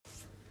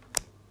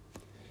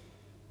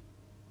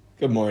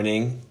Good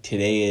morning.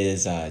 Today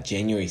is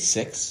January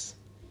 6th,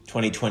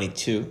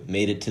 2022.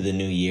 Made it to the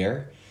new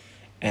year.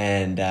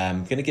 And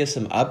I'm going to give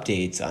some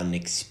updates on an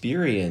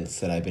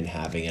experience that I've been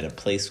having at a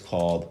place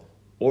called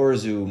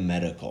Orzu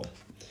Medical.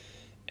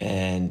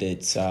 And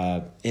it's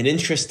an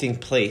interesting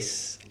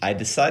place. I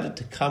decided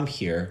to come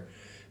here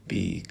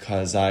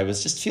because I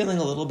was just feeling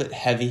a little bit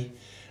heavy.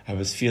 I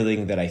was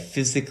feeling that I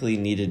physically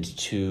needed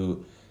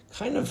to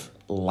kind of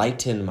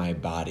lighten my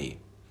body.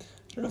 I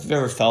don't know if you've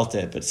ever felt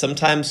it, but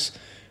sometimes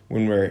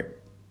when we're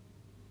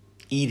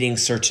eating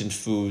certain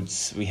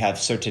foods, we have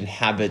certain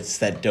habits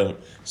that don't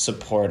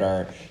support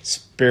our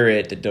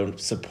spirit, that don't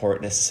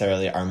support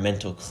necessarily our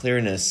mental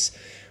clearness.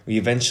 We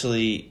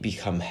eventually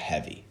become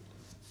heavy.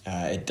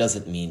 It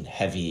doesn't mean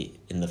heavy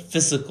in the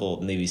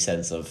physical, maybe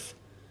sense of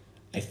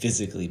I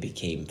physically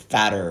became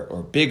fatter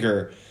or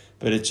bigger,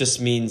 but it just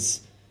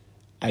means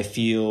I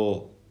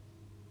feel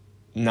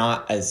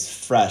not as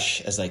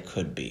fresh as I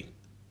could be.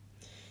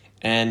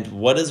 And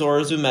what is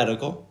Orzu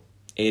Medical?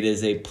 It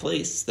is a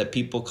place that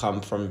people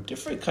come from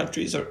different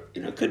countries, or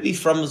it could be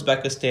from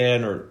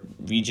Uzbekistan or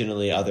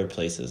regionally other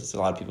places. There's a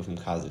lot of people from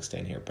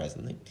Kazakhstan here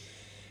presently.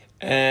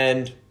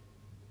 And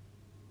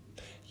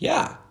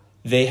yeah,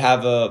 they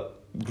have a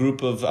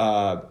group of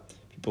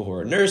people who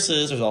are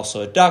nurses. There's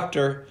also a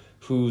doctor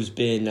who's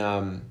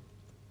been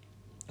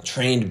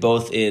trained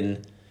both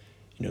in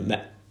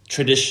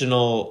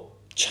traditional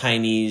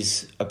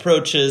Chinese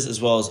approaches as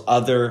well as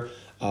other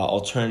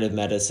alternative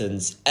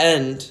medicines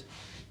and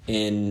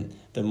in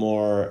the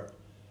more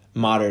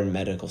modern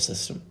medical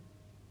system.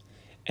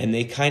 And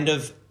they kind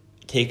of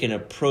take an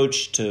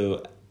approach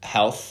to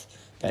health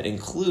that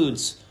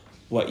includes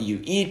what you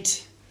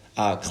eat,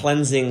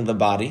 cleansing the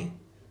body.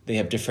 They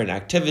have different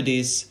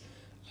activities,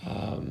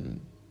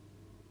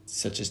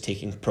 such as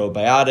taking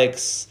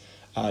probiotics,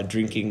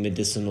 drinking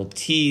medicinal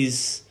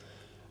teas,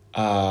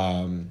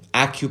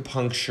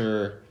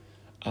 acupuncture,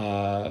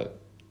 having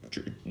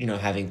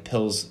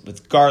pills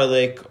with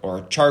garlic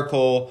or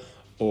charcoal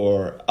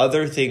or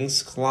other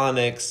things,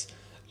 colonics,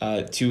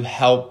 to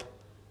help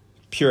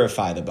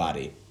purify the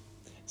body.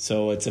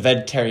 So it's a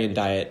vegetarian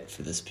diet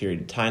for this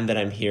period of time that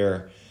I'm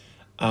here.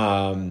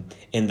 In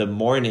the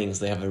mornings,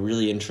 they have a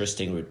really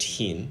interesting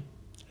routine.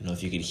 I don't know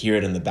if you could hear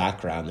it in the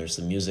background. There's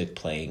some music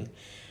playing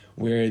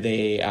where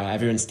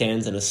everyone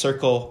stands in a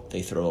circle.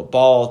 They throw a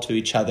ball to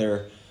each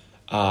other,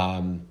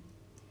 and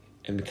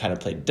we kind of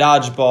play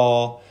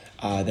dodgeball.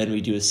 Then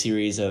we do a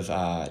series of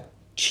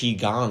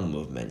Qigong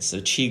movements. So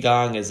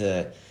Qigong is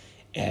an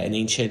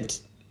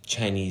ancient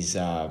Chinese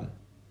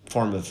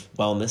form of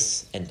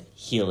wellness and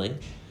healing.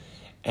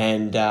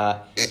 And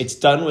it's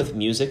done with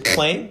music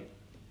playing,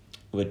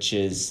 which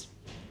is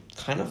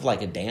kind of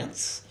like a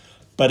dance.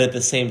 But at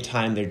the same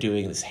time, they're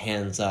doing this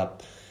hands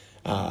up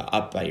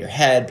by your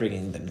head,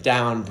 bringing them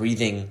down,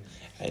 breathing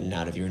in and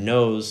out of your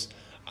nose,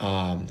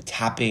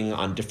 tapping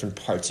on different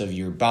parts of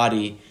your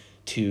body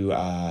to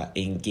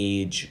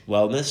engage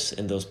wellness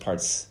in those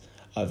parts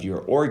of your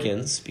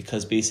organs,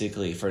 because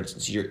basically, for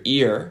instance, your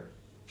ear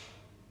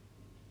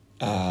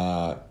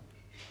or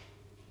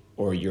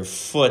your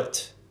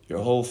foot, your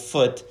whole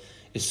foot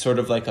is sort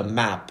of like a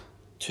map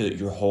to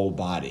your whole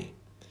body.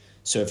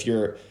 So if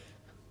you're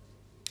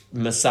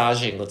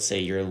massaging, let's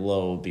say, your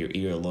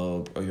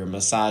earlobe, or you're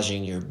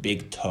massaging your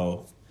big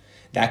toe,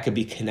 that could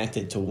be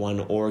connected to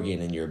one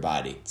organ in your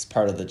body. It's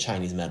part of the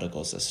Chinese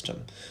medical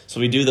system. So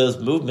we do those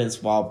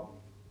movements while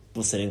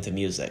listening to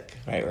music,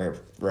 right? We're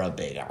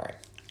rubbing our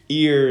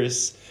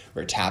ears,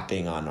 we're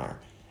tapping on our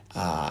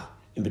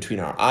in between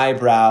our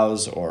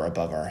eyebrows or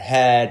above our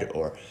head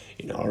or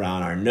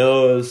around our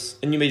nose.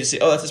 And you may just say,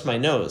 oh, that's just my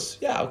nose.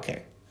 Yeah,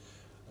 okay.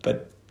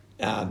 But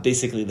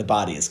basically the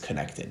body is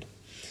connected.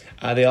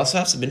 They also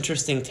have some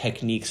interesting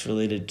techniques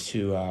related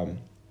to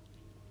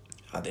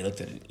they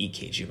looked at an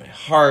EKG of my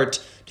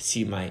heart to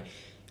see my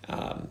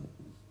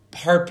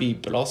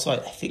heartbeat, but also I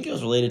think it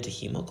was related to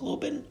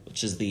hemoglobin,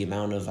 which is the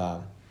amount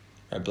of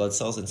red blood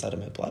cells inside of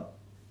my blood,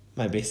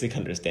 my basic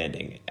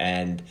understanding.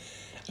 And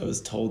I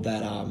was told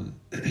that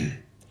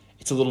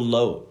it's a little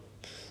low.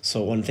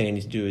 So one thing I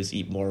need to do is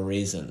eat more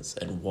raisins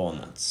and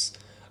walnuts.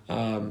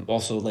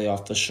 Also lay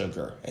off the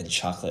sugar and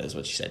chocolate is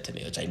what she said to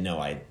me, which I know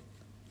I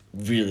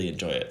really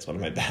enjoy it. It's one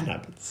of my bad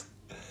habits.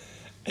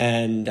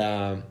 And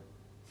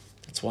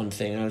that's one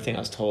thing. Another thing I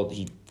was told,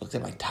 he looked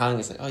at my tongue.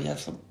 He's like, oh, you have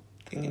something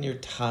in your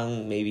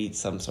tongue, maybe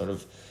some sort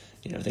of,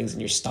 things in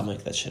your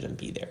stomach that shouldn't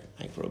be there,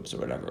 microbes or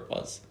whatever it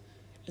was.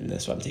 And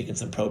that's why I'm taking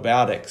some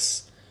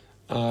probiotics.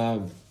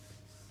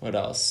 What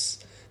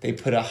else? They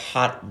put a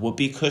hot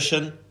whoopee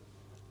cushion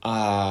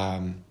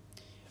on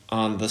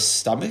the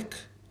stomach.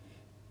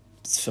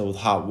 It's filled with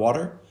hot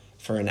water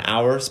for an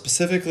hour,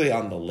 specifically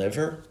on the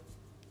liver,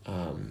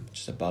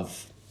 just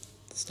above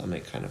the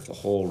stomach, kind of the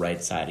whole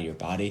right side of your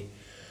body.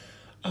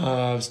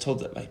 I was told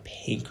that my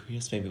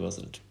pancreas maybe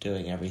wasn't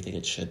doing everything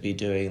it should be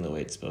doing the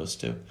way it's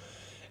supposed to.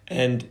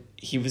 And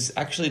he was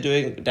actually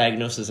doing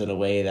diagnosis in a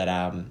way that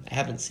I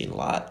haven't seen a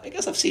lot. I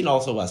guess I've seen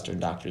also Western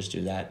doctors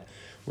do that,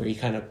 where he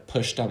kind of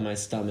pushed on my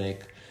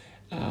stomach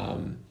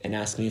and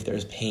and asked me if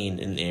there's pain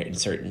in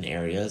certain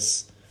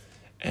areas.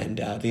 And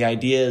the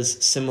idea is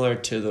similar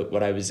to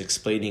what I was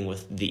explaining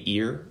with the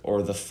ear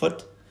or the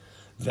foot,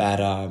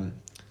 that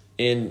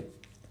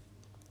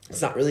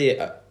it's not really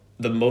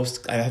the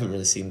most, I haven't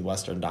really seen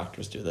Western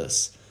doctors do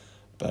this,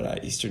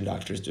 but Eastern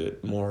doctors do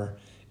it more,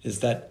 is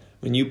that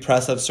when you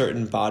press up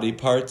certain body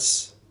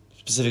parts,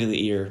 specifically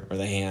the ear or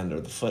the hand or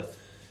the foot,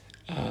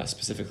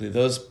 specifically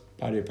those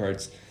body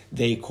parts,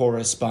 they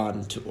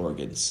correspond to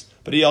organs.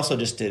 But he also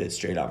just did it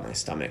straight on my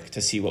stomach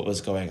to see what was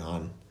going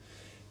on.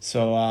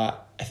 So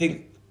I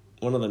think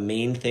one of the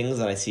main things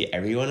that I see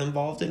everyone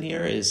involved in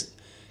here is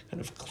kind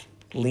of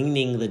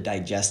cleaning the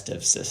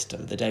digestive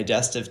system. The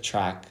digestive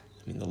tract,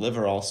 the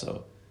liver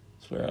also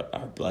is where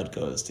our blood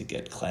goes to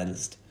get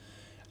cleansed.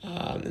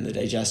 And the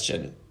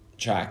digestion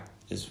tract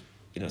is,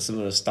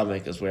 similar to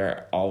stomach, is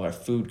where all our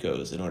food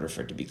goes in order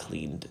for it to be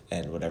cleaned.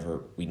 And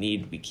whatever we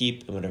need, we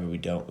keep, and whatever we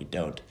don't, we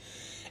don't.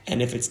 And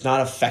if it's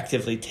not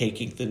effectively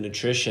taking the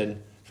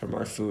nutrition from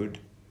our food,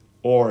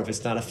 or if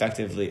it's not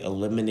effectively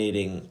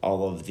eliminating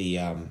all of the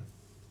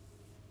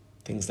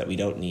things that we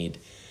don't need,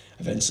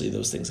 eventually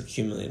those things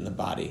accumulate in the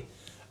body.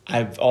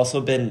 I've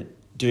also been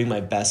doing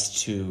my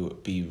best to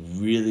be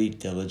really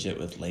diligent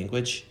with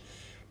language,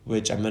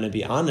 which, I'm going to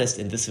be honest,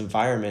 in this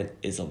environment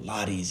is a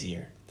lot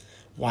easier.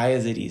 Why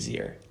is it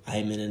easier?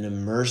 I'm in an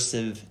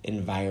immersive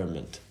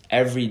environment.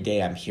 Every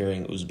day I'm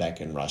hearing Uzbek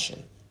and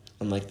Russian.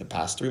 Unlike the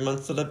past 3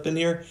 months that I've been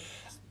here,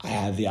 I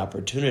have the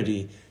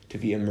opportunity to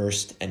be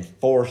immersed and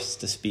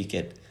forced to speak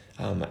it.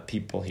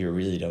 People here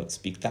really don't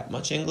speak that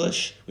much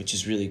English, which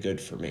is really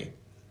good for me.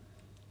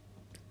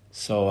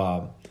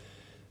 So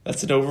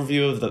that's an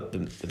overview of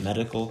the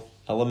medical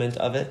element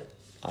of it.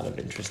 A lot of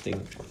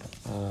interesting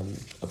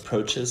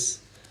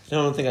approaches. I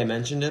don't think I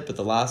mentioned it, but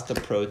the last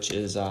approach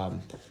is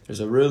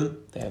there's a room,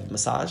 they have a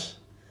massage.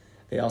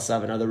 They also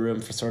have another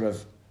room for sort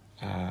of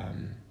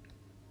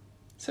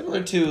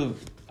similar to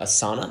a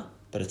sauna,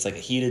 but it's like a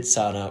heated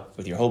sauna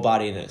with your whole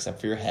body in it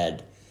except for your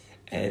head.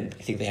 And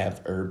I think they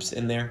have herbs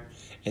in there,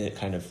 and it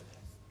kind of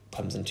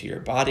comes into your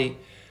body.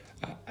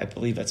 I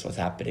believe that's what's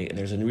happening. And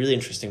there's a really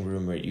interesting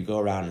room where you go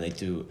around and they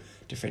do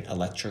different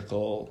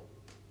electrical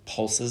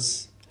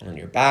pulses on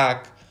your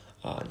back,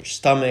 on your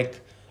stomach,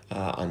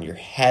 on your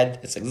head.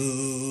 It's like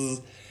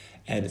zzz,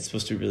 and it's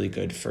supposed to be really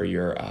good for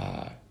your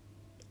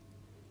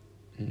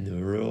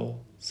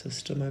neural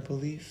system, I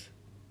believe.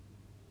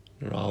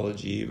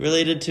 Neurology,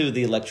 related to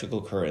the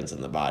electrical currents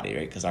in the body,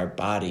 right? Because our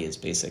body is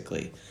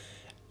basically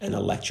an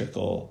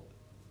electrical,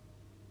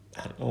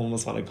 I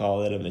almost want to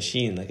call it a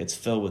machine. Like, it's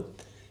filled with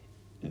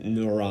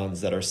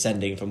neurons that are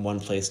sending from one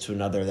place to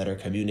another, that are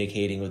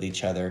communicating with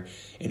each other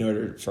in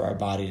order for our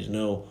body to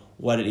know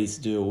what it needs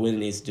to do, when it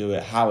needs to do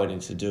it, how it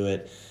needs to do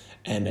it.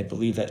 And I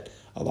believe that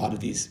a lot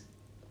of these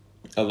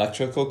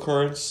electrical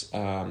currents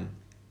can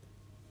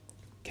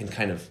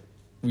kind of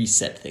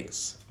reset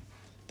things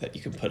that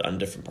you can put on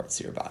different parts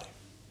of your body.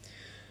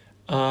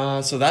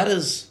 So that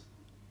is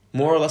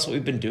more or less what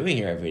we've been doing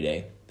here every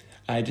day.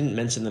 I didn't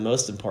mention the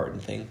most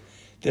important thing,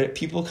 that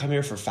people come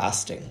here for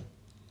fasting,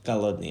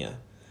 Golodnia.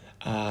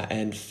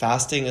 And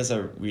fasting is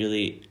a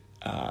really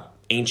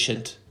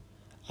ancient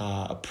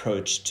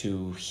approach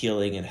to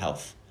healing and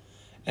health.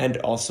 And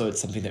also it's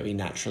something that we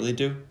naturally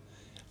do.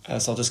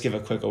 So I'll just give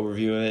a quick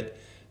overview of it.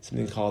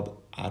 Something called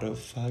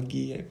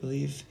autophagy, I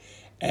believe.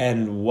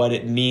 And what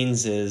it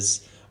means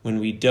is when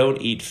we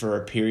don't eat for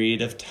a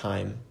period of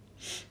time,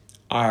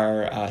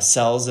 our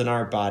cells in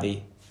our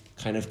body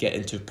kind of get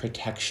into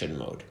protection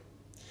mode.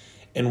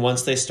 And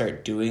once they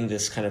start doing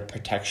this kind of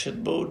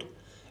protection mode,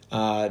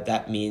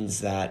 that means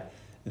that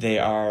they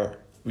are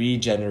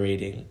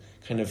regenerating,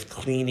 kind of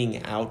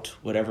cleaning out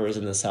whatever is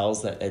in the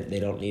cells that they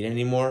don't need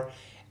anymore.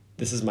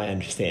 This is my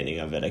understanding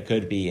of it. I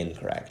could be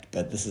incorrect,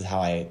 but this is how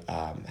I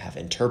have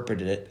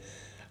interpreted it.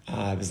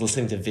 I was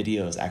listening to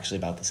videos actually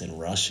about this in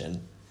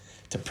Russian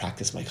to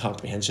practice my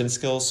comprehension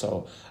skills.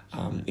 So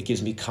it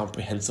gives me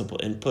comprehensible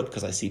input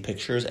because I see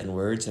pictures and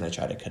words and I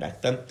try to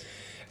connect them.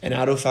 And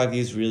autophagy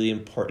is really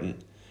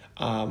important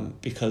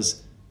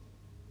because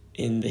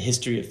in the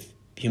history of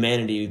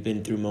humanity, we've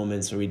been through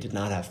moments where we did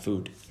not have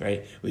food,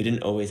 right? We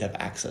didn't always have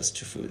access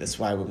to food. That's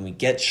why when we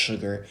get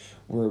sugar,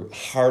 we're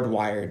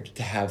hardwired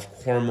to have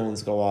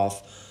hormones go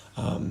off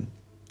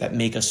that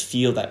make us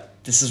feel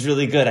that this is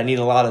really good. I need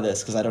a lot of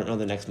this because I don't know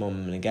the next moment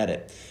I'm going to get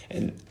it.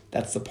 And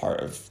that's the part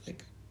of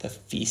like the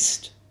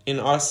feast in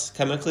us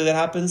chemically that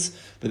happens.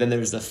 But then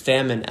there's the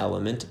famine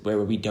element where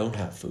we don't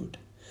have food.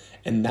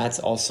 And that's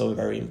also a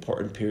very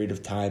important period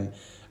of time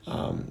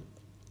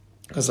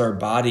because our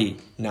body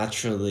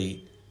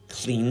naturally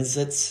cleans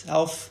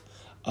itself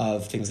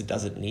of things it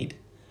doesn't need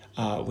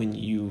when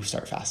you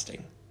start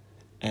fasting.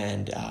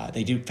 And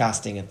they do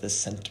fasting at this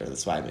center.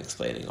 That's why I'm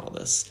explaining all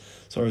this.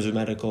 So as a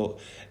medical,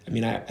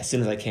 as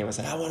soon as I came, I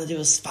said, I want to do a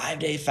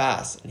 5-day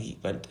fast. And he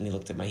went and he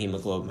looked at my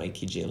hemoglobin, my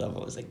TJ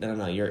level. I was like,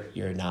 no,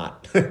 you're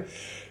not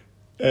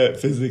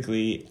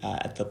physically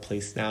at the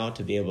place now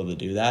to be able to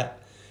do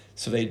that.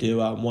 So they do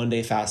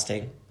 1-day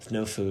fasting with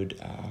no food.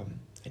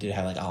 I did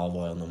have like olive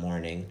oil in the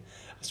morning.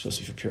 It's supposed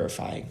to be for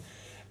purifying.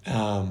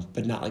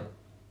 but not like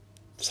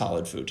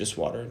solid food, just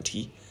water and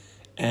tea.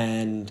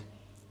 And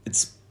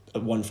it's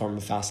one form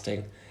of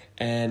fasting.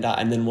 And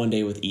then one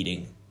day with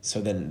eating. So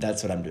then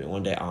that's what I'm doing.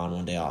 One day on,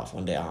 one day off,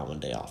 one day on, one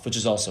day off, which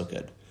is also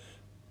good.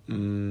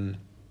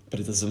 But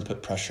it doesn't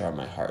put pressure on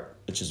my heart,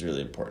 which is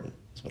really important.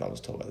 That's what I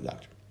was told by the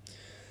doctor.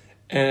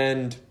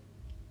 And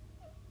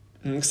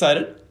I'm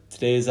excited.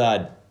 Today is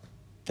the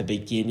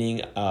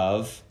beginning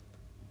of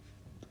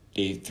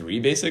day 3,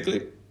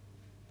 basically.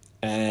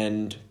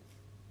 And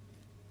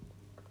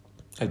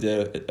I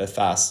did a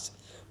fast.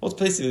 Well, it's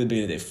basically the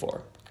beginning of day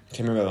 4. I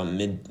can't remember about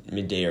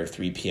midday or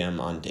 3 p.m.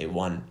 on day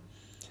 1.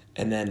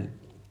 And then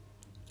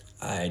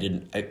I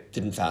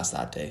didn't fast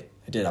that day.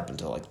 I did up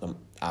until like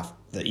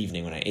the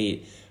evening when I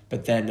ate.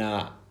 But then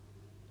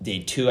day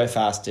 2 I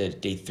fasted,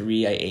 day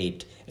 3 I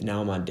ate, and now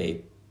I'm on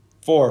day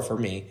 4 for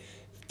me,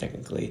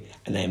 technically,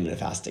 and then I'm going to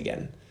fast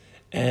again.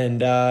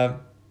 And I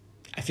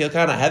feel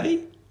kind of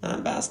heavy when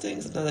I'm fasting.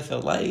 Sometimes I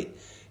feel light.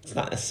 It's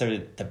not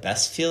necessarily the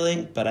best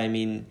feeling, but I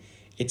mean,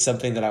 it's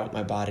something that I want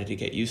my body to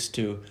get used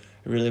to.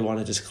 I really want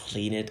to just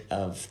clean it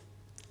of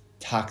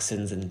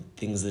toxins and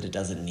things that it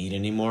doesn't need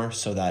anymore,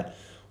 so that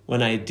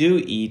when I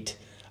do eat,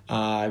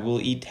 I will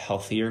eat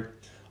healthier.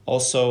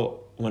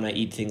 Also, when I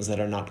eat things that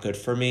are not good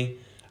for me,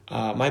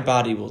 my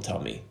body will tell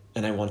me,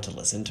 and I want to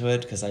listen to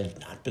it because I've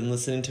not been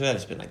listening to it. I've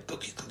just been like,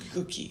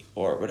 cookie,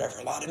 or whatever,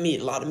 a lot of meat,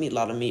 or a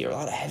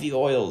lot of heavy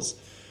oils,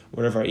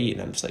 whatever I eat.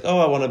 And I'm just like,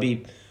 I want to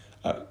be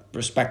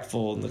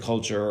respectful in the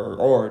culture,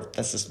 or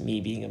that's just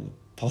me being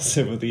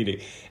impulsive with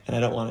eating. And I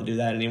don't want to do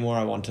that anymore.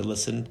 I want to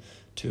listen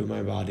to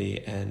my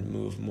body and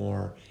move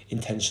more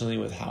intentionally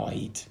with how I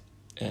eat.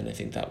 And I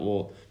think that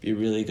will be a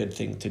really good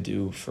thing to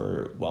do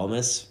for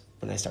wellness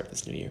when I start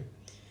this new year.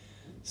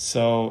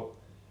 So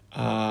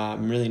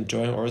I'm really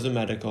enjoying Orzo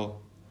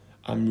Medical.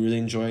 I'm really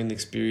enjoying the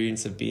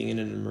experience of being in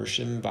an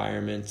immersive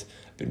environment.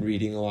 I've been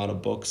reading a lot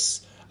of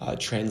books,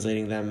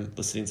 translating them,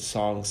 listening to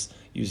songs,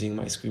 using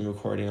my screen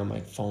recording on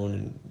my phone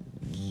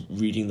and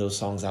reading those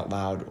songs out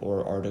loud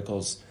or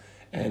articles,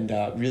 and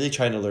really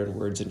trying to learn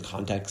words in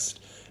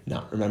context,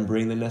 not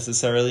remembering them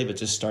necessarily, but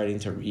just starting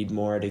to read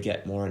more to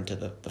get more into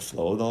the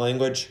flow of the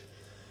language,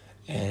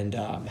 and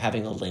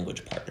having a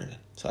language partner.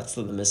 So that's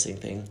the missing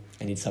thing.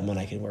 I need someone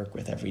I can work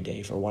with every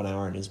day for 1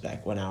 hour in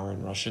Uzbek, 1 hour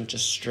in Russian,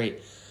 just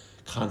straight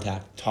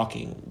contact,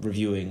 talking,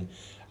 reviewing,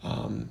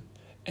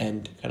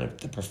 and kind of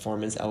the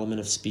performance element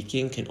of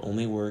speaking can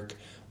only work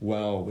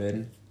well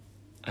when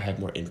I have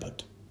more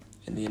input.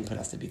 And the input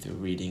has to be through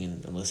reading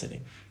and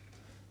listening.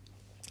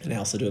 And I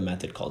also do a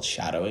method called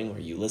shadowing,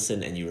 where you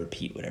listen and you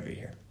repeat whatever you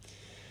hear.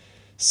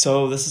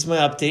 So this is my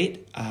update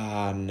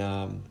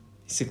on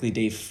basically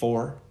day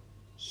 4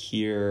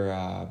 here.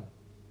 I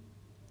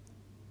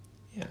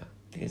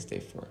think it's day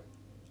 4.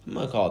 I'm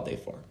going to call it day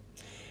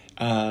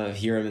 4.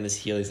 Here I'm in this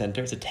Healy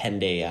Center. It's a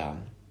 10-day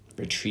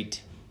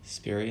retreat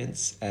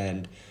experience,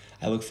 and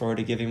I look forward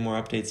to giving more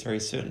updates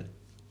very soon.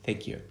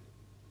 Thank you.